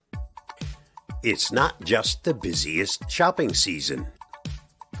It's not just the busiest shopping season.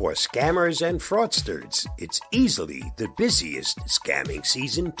 For scammers and fraudsters, it's easily the busiest scamming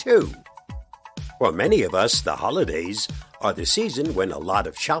season too. For many of us, the holidays are the season when a lot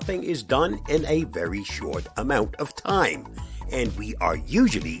of shopping is done in a very short amount of time, and we are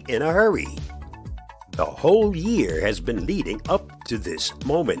usually in a hurry. The whole year has been leading up to this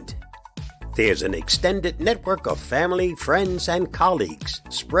moment. There's an extended network of family, friends, and colleagues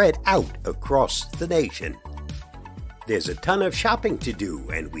spread out across the nation. There's a ton of shopping to do,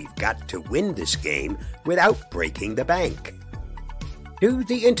 and we've got to win this game without breaking the bank. To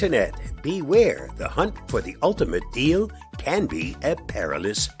the internet, beware, the hunt for the ultimate deal can be a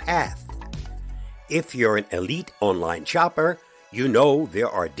perilous path. If you're an elite online shopper, you know there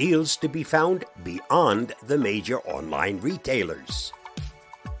are deals to be found beyond the major online retailers.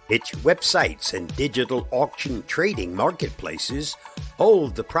 Niche websites and digital auction trading marketplaces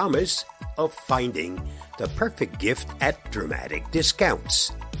hold the promise of finding the perfect gift at dramatic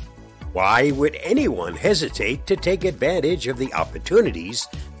discounts. Why would anyone hesitate to take advantage of the opportunities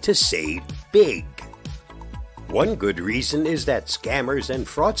to save big? One good reason is that scammers and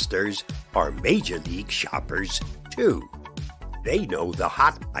fraudsters are major league shoppers too. They know the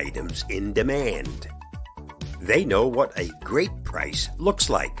hot items in demand. They know what a great price looks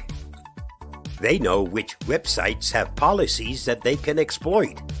like. They know which websites have policies that they can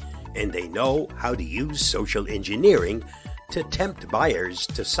exploit, and they know how to use social engineering to tempt buyers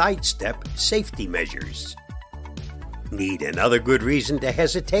to sidestep safety measures. Need another good reason to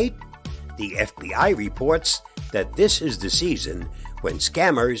hesitate? The FBI reports that this is the season when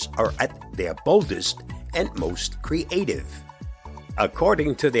scammers are at their boldest and most creative.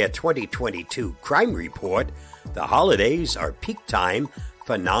 According to their 2022 crime report, the holidays are peak time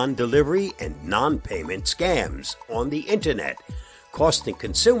for non-delivery and non-payment scams on the internet, costing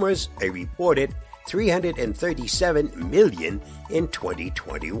consumers a reported $337 million in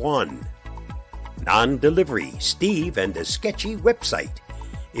 2021. Non-delivery, Steve and the sketchy website.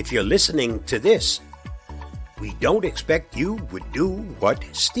 If you're listening to this, we don't expect you would do what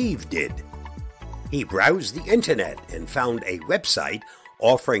Steve did. He browsed the internet and found a website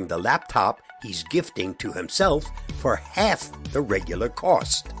offering the laptop he's gifting to himself for half the regular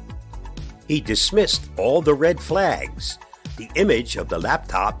cost. He dismissed all the red flags. The image of the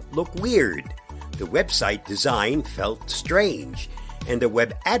laptop looked weird. The website design felt strange, and the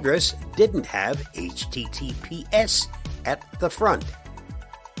web address didn't have HTTPS at the front.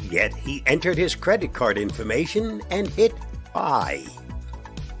 Yet he entered his credit card information and hit buy.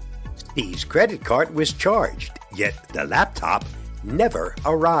 Steve's credit card was charged, yet the laptop never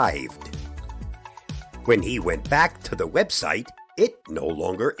arrived. When he went back to the website, it no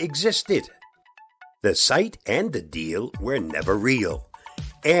longer existed. The site and the deal were never real,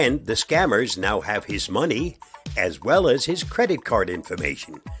 and the scammers now have his money as well as his credit card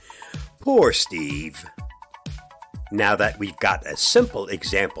information. Poor Steve. Now that we've got a simple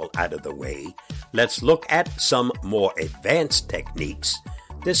example out of the way, let's look at some more advanced techniques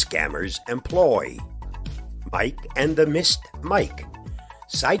the scammers employ. Mike and the Missed Mike.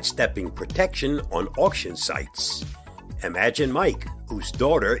 Sidestepping protection on auction sites. Imagine Mike, whose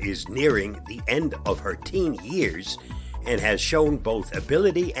daughter is nearing the end of her teen years and has shown both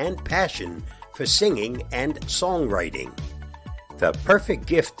ability and passion for singing and songwriting. The perfect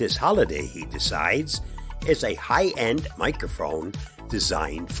gift this holiday, he decides, is a high-end microphone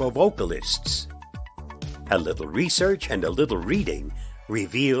designed for vocalists. A little research and a little reading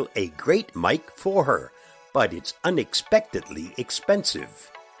reveal a great mic for her, but it's unexpectedly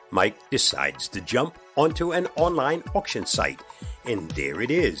expensive. Mike decides to jump onto an online auction site, and there it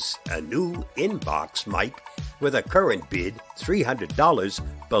is, a new inbox mic with a current bid $300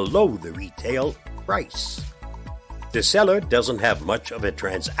 below the retail price. The seller doesn't have much of a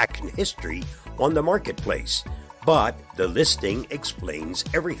transaction history on the marketplace, but the listing explains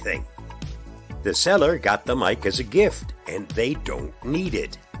everything. The seller got the mic as a gift, and they don't need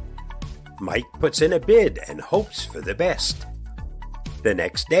it. Mike puts in a bid and hopes for the best. The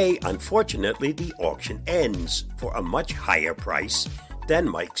next day, unfortunately, the auction ends for a much higher price than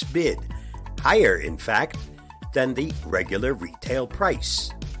Mike's bid. Higher, in fact, than the regular retail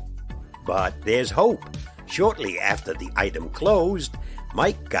price. But there's hope. Shortly after the item closed,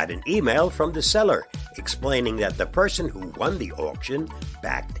 Mike got an email from the seller explaining that the person who won the auction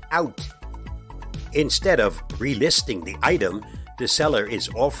backed out. Instead of relisting the item, the seller is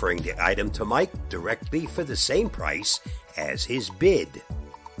offering the item to Mike directly for the same price as his bid.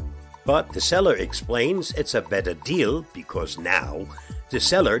 But the seller explains it's a better deal because now the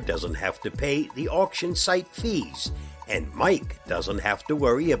seller doesn't have to pay the auction site fees, and Mike doesn't have to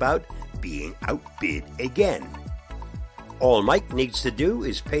worry about being outbid again. All Mike needs to do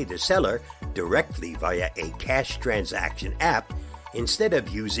is pay the seller directly via a cash transaction app instead of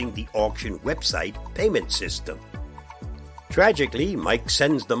using the auction website payment system. Tragically, Mike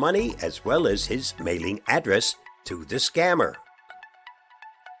sends the money as well as his mailing address to the scammer.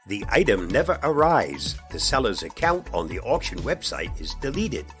 The item never arrives, the seller's account on the auction website is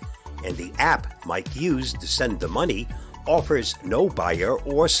deleted, and the app Mike used to send the money offers no buyer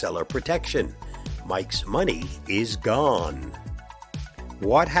or seller protection. Mike's money is gone.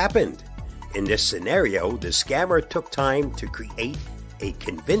 What happened? In this scenario, the scammer took time to create a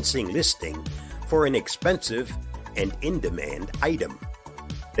convincing listing for an expensive and in-demand item.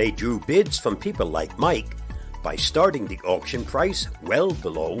 They drew bids from people like Mike by starting the auction price well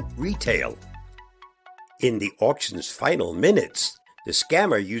below retail. In the auction's final minutes, the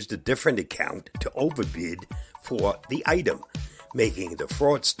scammer used a different account to overbid for the item, making the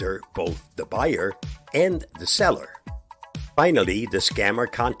fraudster both the buyer and the seller. Finally, the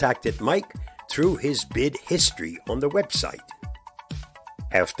scammer contacted Mike through his bid history on the website.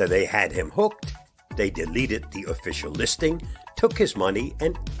 After they had him hooked, they deleted the official listing, took his money,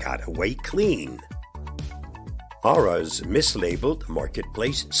 and got away clean. Mara's mislabeled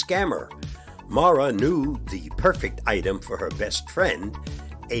marketplace scammer. Mara knew the perfect item for her best friend,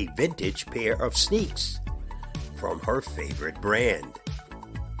 a vintage pair of sneaks from her favorite brand.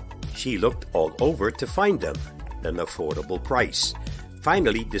 She looked all over to find them at an affordable price,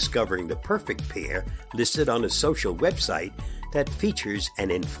 finally discovering the perfect pair listed on a social website that features an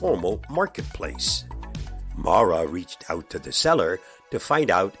informal marketplace. Mara reached out to the seller to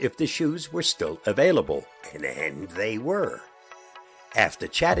find out if the shoes were still available, and they were. After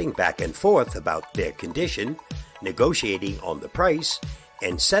chatting back and forth about their condition, negotiating on the price,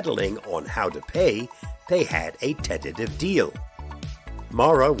 and settling on how to pay, they had a tentative deal.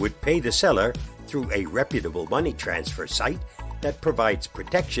 Mara would pay the seller through a reputable money transfer site that provides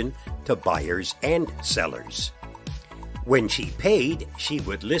protection to buyers and sellers. When she paid, she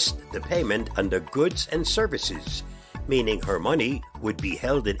would list the payment under goods and services, meaning her money would be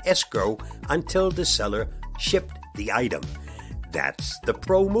held in escrow until the seller shipped the item. That's the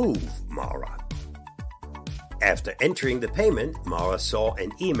pro move, Mara. After entering the payment, Mara saw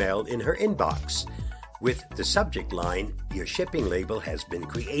an email in her inbox with the subject line, "Your shipping label has been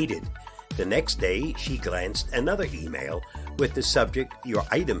created." The next day, she glanced another email with the subject, "Your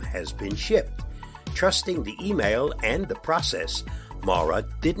item has been shipped." Trusting the email and the process, Mara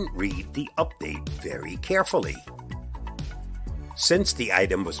didn't read the update very carefully. Since the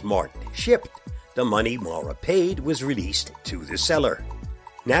item was marked shipped, the money Mara paid was released to the seller.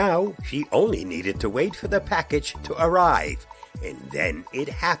 Now, she only needed to wait for the package to arrive, and then it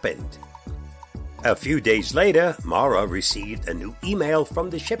happened. A few days later, Mara received a new email from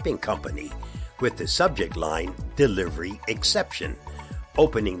the shipping company with the subject line, "Delivery Exception."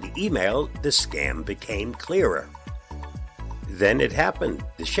 Opening the email, the scam became clearer. Then it happened.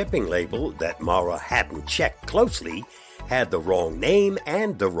 The shipping label that Mara hadn't checked closely had the wrong name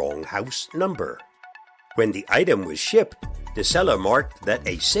and the wrong house number. When the item was shipped, the seller marked that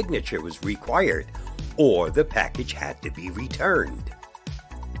a signature was required or the package had to be returned.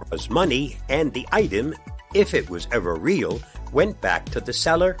 Mara's money and the item, if it was ever real, went back to the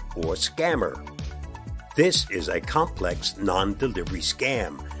seller or scammer. This is a complex non-delivery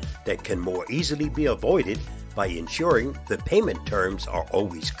scam that can more easily be avoided by ensuring the payment terms are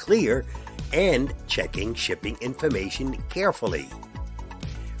always clear and checking shipping information carefully.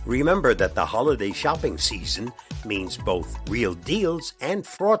 Remember that the holiday shopping season means both real deals and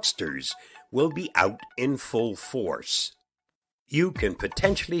fraudsters will be out in full force. You can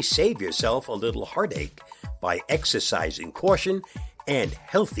potentially save yourself a little heartache by exercising caution and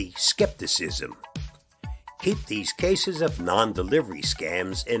healthy skepticism. Keep these cases of non-delivery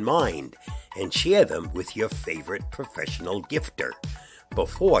scams in mind and share them with your favorite professional gifter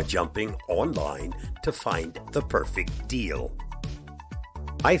before jumping online to find the perfect deal.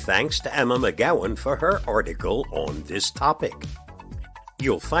 My thanks to Emma McGowan for her article on this topic.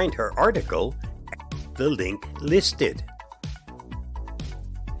 You'll find her article at the link listed.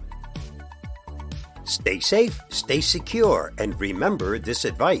 Stay safe, stay secure, and remember this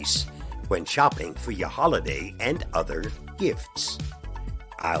advice when shopping for your holiday and other gifts.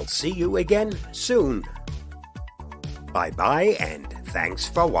 I'll see you again soon. Bye-bye, and thanks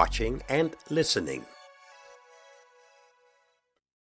for watching and listening.